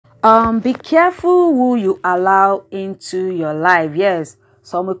Be careful who you allow into your life. Yes,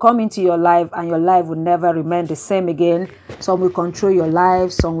 some will come into your life and your life will never remain the same again. Some will control your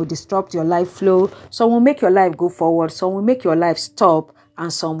life, some will disrupt your life flow, some will make your life go forward, some will make your life stop,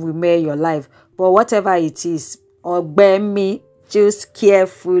 and some will make your life. But whatever it is, obey me. Just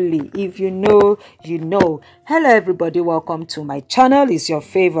carefully. If you know, you know. Hello everybody, welcome to my channel. It's your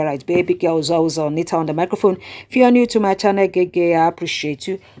favorite baby girl Zeneta on the microphone. If you are new to my channel, Gege, I appreciate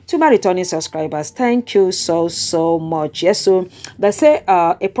you. To my returning subscribers, thank you so much. Yes, so they say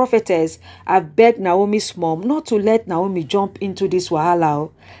a prophetess have begged Naomi's mom not to let Naomi jump into this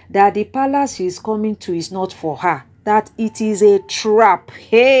wahala, that the palace she is coming to is not for her, that it is a trap.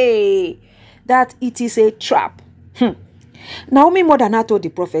 Hey, that it is a trap. Naomi more than I told the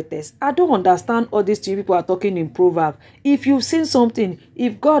prophetess, I don't understand all these two people are talking in proverb. If you've seen something,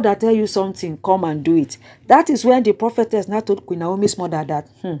 if God will tell you something, come and do it. That is when the prophetess now told Queen Naomi's mother that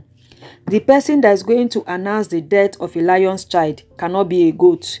the person that is going to announce the death of a lion's child cannot be a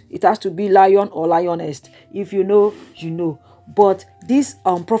goat. It has to be lion or lioness. If you know, you know. But this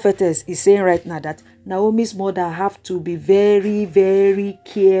prophetess is saying right now that Naomi's mother have to be very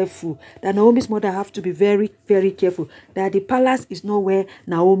careful. That Naomi's mother have to be very careful. That the palace is not where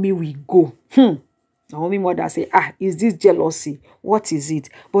Naomi will go. Naomi mother say, is this jealousy? What is it?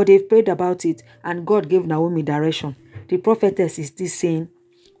 But they've prayed about it and God gave Naomi direction. The prophetess is still saying,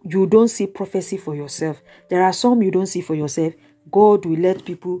 you don't see prophecy for yourself. There are some you don't see for yourself. God will let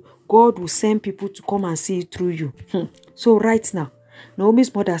people, God will send people to come and see it through you. So right now,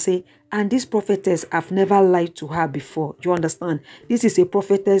 Naomi's mother say, and this prophetess have never lied to her before. You understand? This is a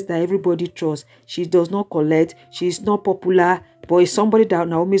prophetess that everybody trusts. She does not collect. She is not popular. But it's somebody that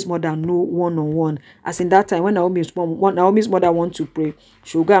Naomi's mother know one-on-one. As in that time, when Naomi's mother wants to pray,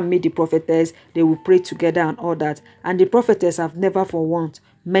 she will go and meet the prophetess. They will pray together and all that. And the prophetess have never for once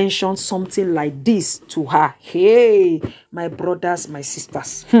mentioned something like this to her. Hey, my brothers, my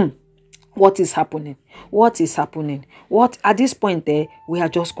sisters. What is happening? What is happening? What at this point there we are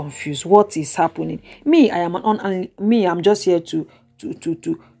just confused. What is happening? I'm just here to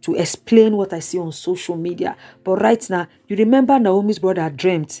explain what I see on social media. But right now, you remember Naomi's brother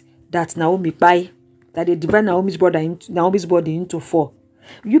dreamt that Naomi that they divide Naomi's body into four.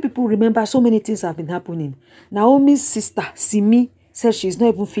 You people remember so many things have been happening. Naomi's sister Simi said she's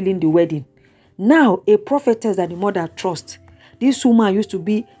not even feeling the wedding. Now a prophetess that the mother trusts. This woman used to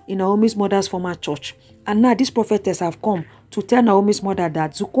be in Naomi's mother's former church. And now these prophetess have come to tell Naomi's mother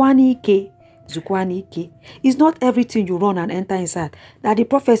that Zukwani Ike is not everything you run and enter inside. That the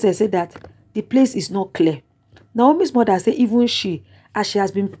prophetess said that the place is not clear. Naomi's mother said even she, as she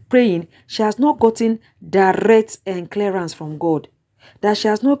has been praying, she has not gotten direct clearance from God. That she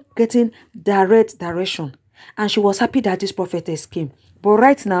has not getting direct direction. And she was happy that this prophetess came. But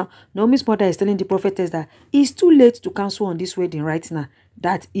right now, Naomi's mother is telling the prophetess that it's too late to cancel on this wedding right now.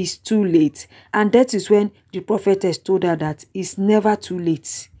 That is too late. And that is when the prophetess told her that it's never too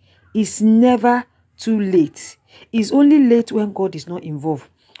late. It's never too late. It's only late when God is not involved.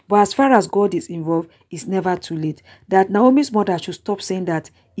 But as far as God is involved, it's never too late. That Naomi's mother should stop saying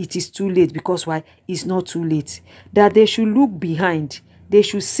that it is too late. Because why? It's not too late. That they should look behind. They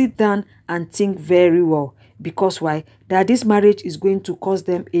should sit down and think very well. Because why? That this marriage is going to cost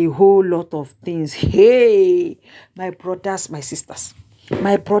them a whole lot of things. Hey, my brothers, my sisters.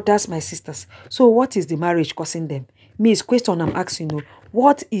 My brothers, my sisters. So what is the marriage costing them? Me, it's question I'm asking you.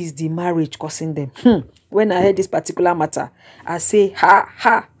 What is the marriage costing them? When I heard this particular matter, I say,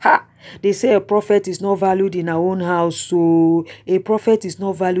 ha. They say a prophet is not valued in our own house. So a prophet is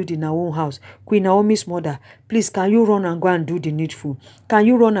not valued in our own house. Queen Naomi's mother, please, can you run and go and do the needful? Can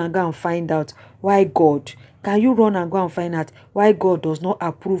you run and go and find out why God? Can you run and go and find out why God does not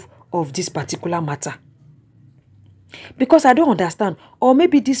approve of this particular matter? Because I don't understand. Or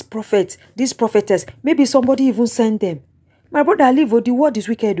maybe this prophet, this prophetess, maybe somebody even sent them. My brother, the word is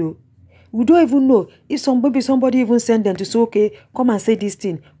wicked though. We don't even know if maybe somebody even sent them to say, okay, come and say this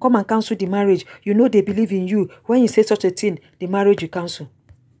thing. Come and cancel the marriage. You know they believe in you. When you say such a thing, the marriage you cancel.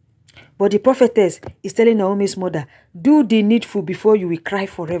 But the prophetess is telling Naomi's mother, do the needful before you will cry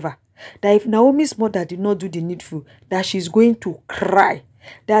forever. That if Naomi's mother did not do the needful, that she's going to cry.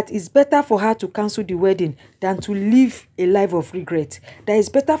 That it's better for her to cancel the wedding than to live a life of regret. That it's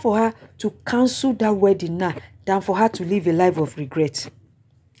better for her to cancel that wedding now than for her to live a life of regret.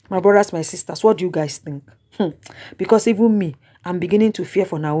 My brothers, my sisters, what do you guys think? Because even me, I'm beginning to fear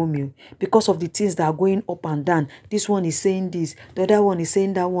for Naomi because of the things that are going up and down. This one is saying this, the other one is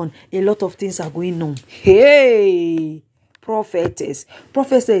saying that one. A lot of things are going on. Hey! prophetess.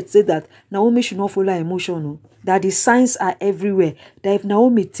 Prophetess said that Naomi should not follow emotion, no? That the signs are everywhere. That if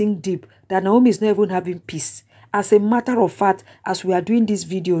Naomi think deep, that Naomi is not even having peace. As a matter of fact, as we are doing this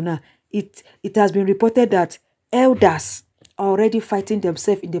video now, it has been reported that elders are already fighting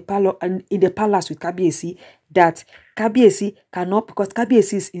themselves in the palace with Kabiyesi, that Kabiyesi cannot, because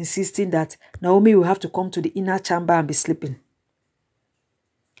Kabiyesi is insisting that Naomi will have to come to the inner chamber and be sleeping.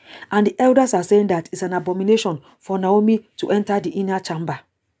 And the elders are saying that it's an abomination for Naomi to enter the inner chamber.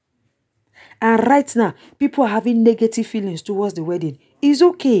 And right now, people are having negative feelings towards the wedding. It's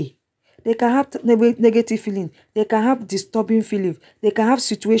okay. They can have negative feelings. They can have disturbing feelings. They can have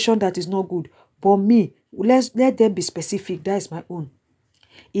situation that is not good. But me, let them be specific. That is my own.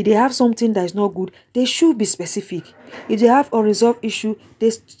 If they have something that is not good, they should be specific. If they have unresolved issue,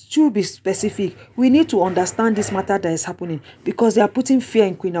 they should be specific. We need to understand this matter that is happening, because they are putting fear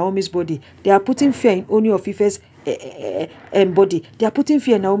in Queen Naomi's body. They are putting fear in Ooni of Ife's body. They are putting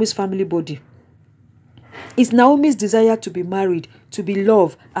fear in Naomi's family body. It's Naomi's desire to be married, to be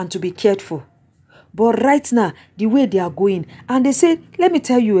loved, and to be cared for. But right now, the way they are going, and they say, let me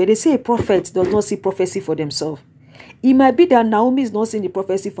tell you, they say a prophet does not see prophecy for themselves. It might be that Naomi is not seeing the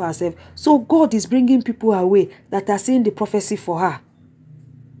prophecy for herself. So God is bringing people her way that are seeing the prophecy for her.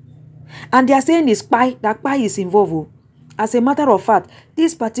 And they are saying the spy, that spy is involved. As a matter of fact,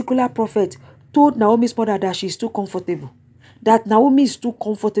 this particular prophet told Naomi's mother that she is too comfortable. That Naomi is too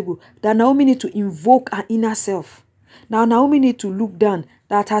comfortable. That Naomi needs to invoke her inner self. Now Naomi needs to look down.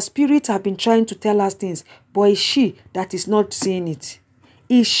 That her spirits have been trying to tell us things. But it's she that is not seeing it.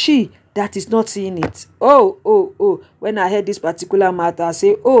 It's she that is not seeing it. Oh. When I heard this particular matter, I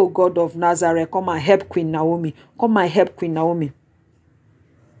say, oh, God of Nazareth, come and help Queen Naomi. Come and help Queen Naomi.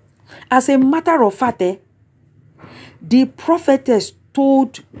 As a matter of fact, the prophetess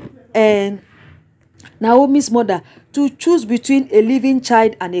told Naomi's mother to choose between a living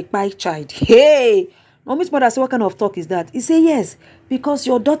child and a spy child. Hey! Naomi's mother said, what kind of talk is that? He said, yes, because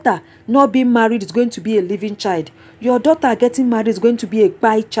your daughter not being married is going to be a living child. Your daughter getting married is going to be a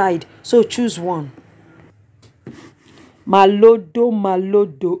spy child. So choose one. Malodo.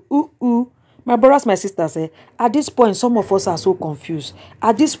 My brothers, my sisters, at this point, some of us are so confused.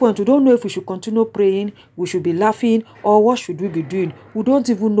 At this point, we don't know if we should continue praying, we should be laughing, or what should we be doing. We don't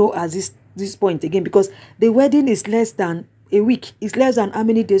even know at this point again, because the wedding is less than a week. It's less than how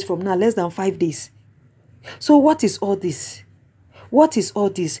many days from now? Less than 5 days. So what is all this? What is all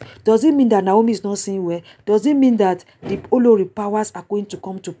this? Does it mean that Naomi is not seeing well? Does it mean that the Olori powers are going to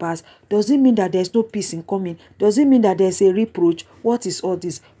come to pass? Does it mean that there's no peace in coming? Does it mean that there's a reproach? What is all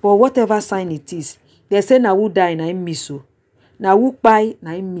this? But whatever sign it is, they say na who die na him miss. Na who buy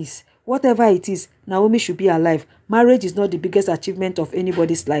na him miss. Whatever it is, Naomi should be alive. Marriage is not the biggest achievement of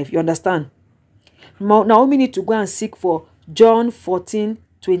anybody's life. You understand? Naomi need to go and seek for John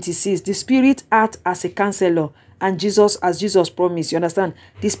 14:26. The spirit acts as a counselor, and Jesus, as Jesus promised. You understand?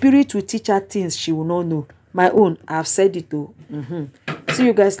 The spirit will teach her things she will not know. My own, I have said it too. See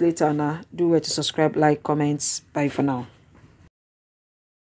you guys later now. Do well to subscribe, like, comments. Bye for now.